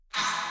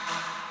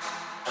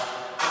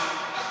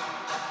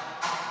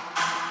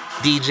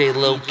DJ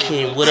Lil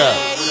King, what up?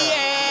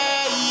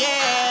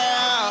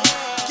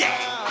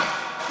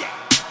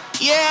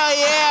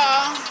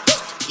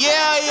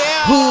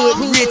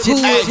 Hood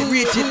Richard.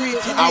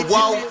 I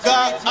woke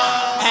up,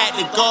 had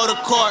to go to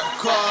court.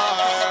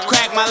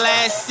 Cracked my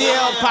last seal,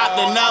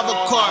 popped another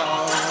cork.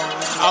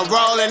 I'm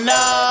rolling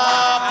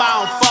up,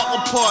 I don't fuck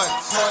with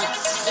ports.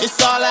 It's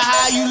all in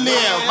how you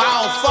live,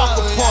 I don't fuck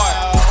with port.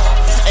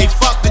 Hey,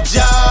 fuck the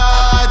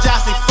judge, I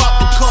say fuck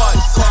the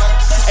courts.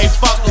 Hey,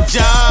 fuck the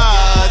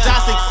judge, I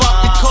say fuck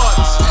the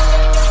courts.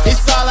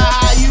 It's all in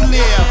how you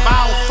live,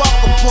 I don't fuck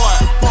with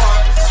port.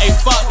 Hey,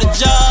 fuck the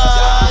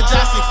judge,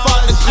 I say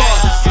fuck the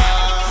courts.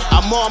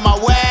 I'm on my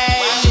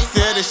way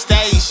to the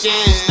station.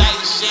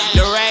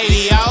 The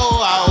radio,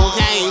 oh,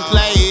 can't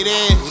play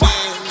this.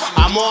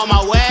 I'm on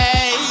my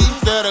way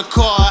to the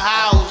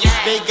courthouse.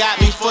 They got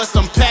me for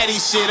some petty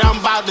shit, I'm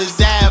about to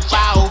zap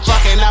out.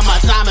 Fucking up my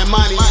time and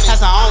money, that's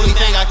the only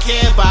thing I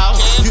care about.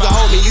 You can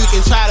hold me, you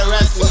can try to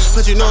arrest me,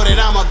 but you know that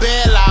I'm a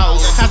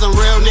bailout. Got some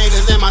real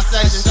niggas in my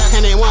section,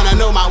 and they wanna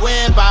know my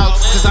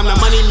whereabouts. Cause I'm the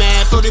money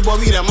man, 40 boy,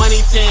 we the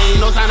money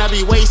team. No time to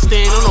be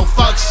wasting, no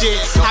fuck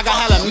shit. I got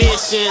hella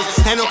missions,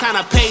 ain't no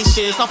kind of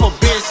patience. Off of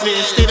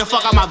business, stay the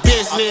fuck out my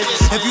business.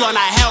 If you are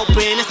not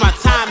helping, it's my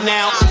time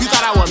now. You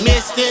thought I would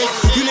miss this?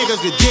 You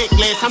niggas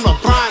ridiculous, I'm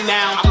LeBron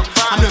now.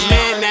 I'm the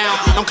man now,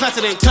 I'm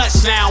clutching and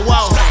clutch now,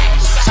 whoa.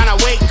 Tryna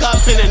wake up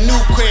in a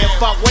new crib,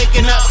 fuck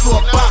waking up to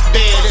a bunk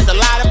bed. There's a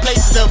lot of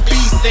places to be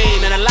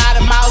seen, and a lot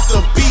of mouths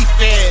to be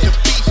fed.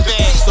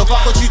 So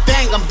fuck what you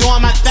think, I'm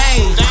doing my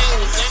thing.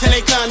 Till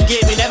they come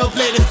get me, never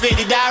play the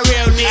 50, die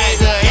real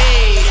nigga,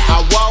 hey.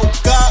 I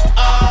woke up,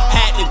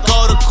 had to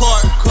go to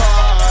court.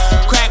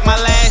 Cracked my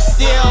last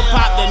seal,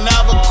 popped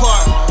another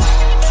cork.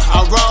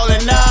 I'm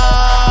rolling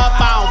up,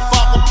 I don't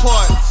fuck with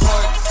ports.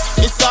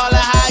 It's all in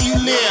how you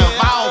live,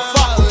 I don't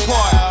fuck with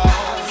port.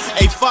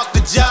 Hey, fuck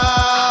the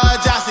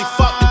judge, I say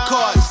fuck the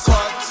courts.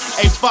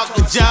 Hey, fuck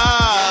the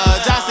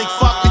judge, I say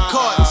fuck the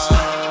courts.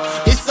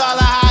 It's all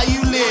in how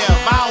you live,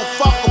 I don't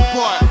fuck with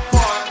port.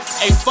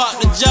 Hey, fuck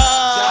the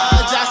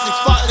judge, I say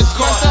fuck the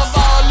courts. First of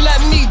all,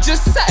 let me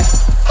just say,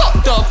 fuck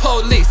the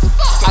police.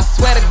 I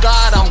swear to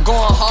God, I'm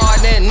going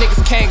hard and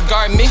niggas can't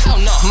guard me.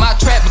 My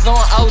trap is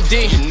on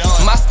OD,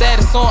 my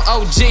status on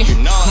OG.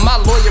 My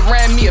lawyer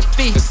ran me a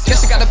fee,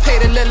 guess I gotta pay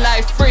to live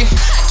life free.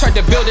 Turned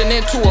the building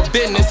into a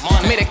business,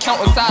 made a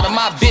count inside of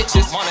my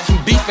bitches.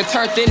 Beef and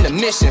turned into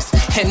missions,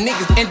 and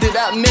niggas ended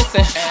up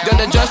missing. Then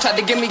the judge tried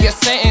to give me a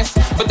sentence,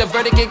 but the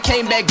verdict it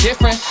came back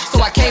different. So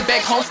I came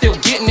back home still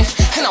getting it,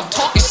 and I'm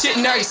talking shit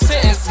in every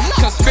sentence.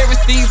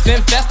 Conspiracies,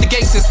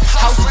 investigations,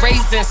 house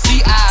raising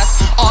CIs,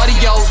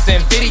 audios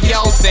and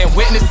videos and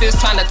witnesses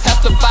trying to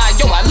testify.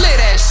 Yo, I live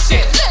that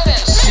shit.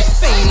 You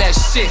seen that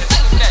shit?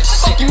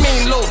 Fuck you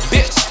mean, little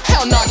bitch?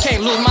 Hell no, I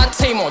can't lose my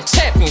team on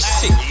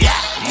championship.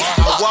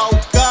 I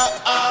woke up,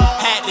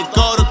 had to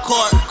go to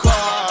court.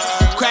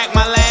 Cracked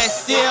my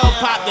last seal,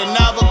 popped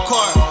another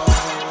cork.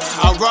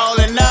 I'm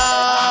rolling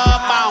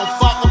up, I don't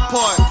fuck with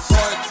ports.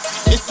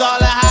 It's all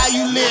in how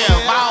you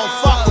live, I don't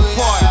fuck with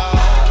port.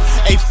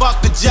 Hey,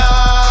 fuck the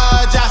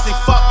judge, I say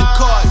fuck the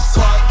courts.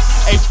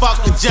 Hey,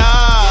 fuck the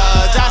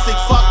judge, I say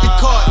fuck the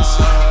courts.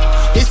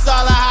 It's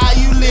all in how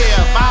you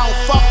live, I don't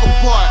fuck with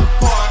port.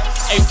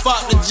 Hey,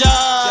 fuck the judge.